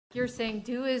You're saying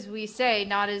do as we say,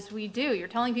 not as we do. You're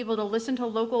telling people to listen to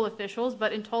local officials,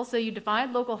 but in Tulsa you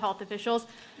defied local health officials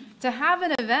to have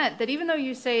an event that, even though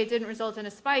you say it didn't result in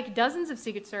a spike, dozens of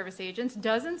Secret Service agents,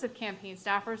 dozens of campaign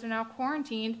staffers are now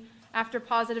quarantined after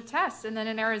positive tests. And then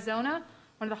in Arizona,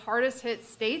 one of the hardest hit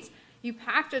states, you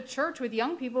packed a church with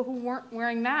young people who weren't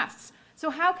wearing masks. So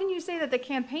how can you say that the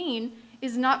campaign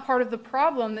is not part of the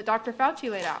problem that Dr.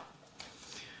 Fauci laid out?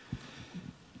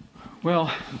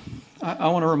 Well, I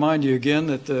want to remind you again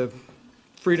that the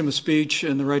freedom of speech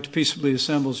and the right to peaceably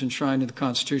assemble is enshrined in the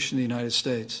Constitution of the United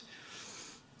States.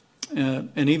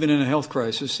 And even in a health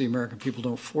crisis, the American people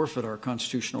don't forfeit our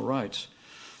constitutional rights.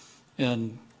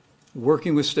 And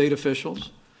working with state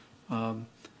officials,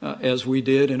 as we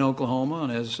did in Oklahoma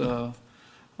and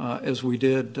as we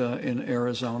did in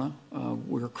Arizona,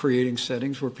 we're creating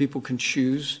settings where people can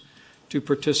choose to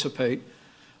participate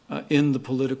in the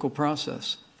political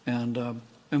process. And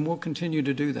we'll continue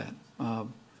to do that.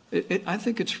 I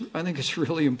think it's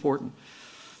really important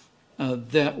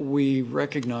that we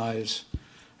recognize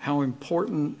how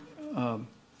important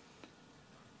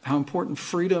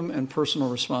freedom and personal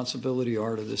responsibility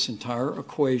are to this entire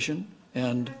equation.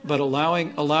 But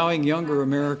allowing younger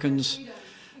Americans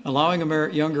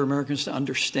to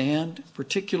understand,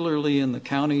 particularly in the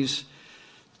counties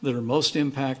that are most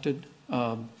impacted,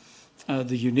 the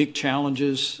unique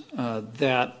challenges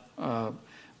that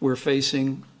we're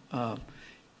facing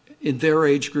in their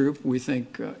age group, we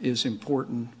think is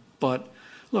important. But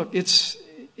look, it's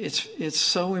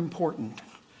so important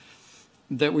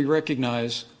that we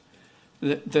recognize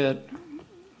that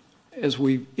as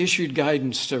we issued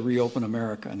guidance to reopen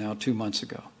America now 2 months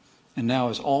ago, and now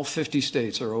as all 50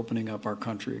 states are opening up our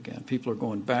country again, people are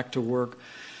going back to work,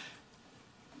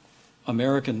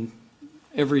 American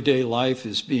everyday life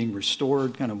is being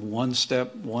restored kind of one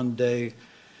step, one day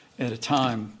at a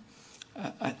time.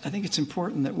 I think it's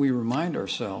important that we remind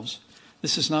ourselves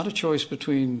this is not a choice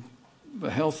between the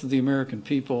health of the American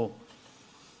people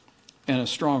and a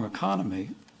strong economy.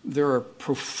 There are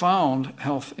profound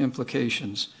health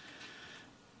implications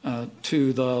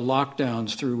to the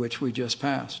lockdowns through which we just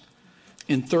passed.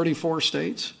 In 34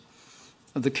 states,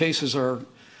 the cases are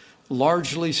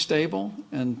largely stable,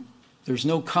 and there's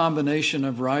no combination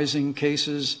of rising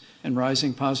cases and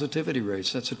rising positivity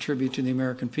rates. That's a tribute to the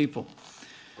American people.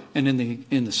 And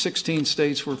in the 16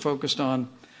 states we're focused on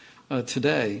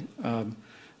today,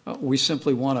 we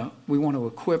simply want to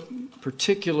equip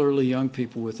particularly young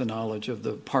people with the knowledge of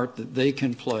the part that they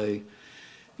can play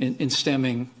in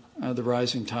stemming the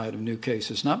rising tide of new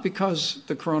cases. Not because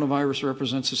the coronavirus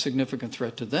represents a significant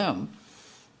threat to them.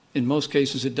 In most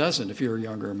cases it doesn't if you're a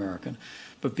younger American.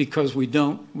 But because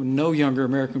no younger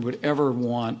American would ever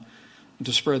want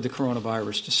to spread the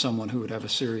coronavirus to someone who would have a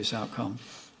serious outcome.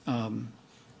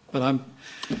 But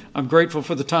I'm grateful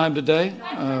for the time today.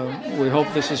 We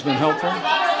hope this has been helpful.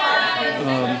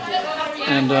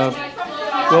 And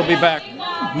we'll be back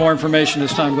with more information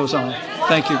as time goes on.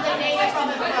 Thank you.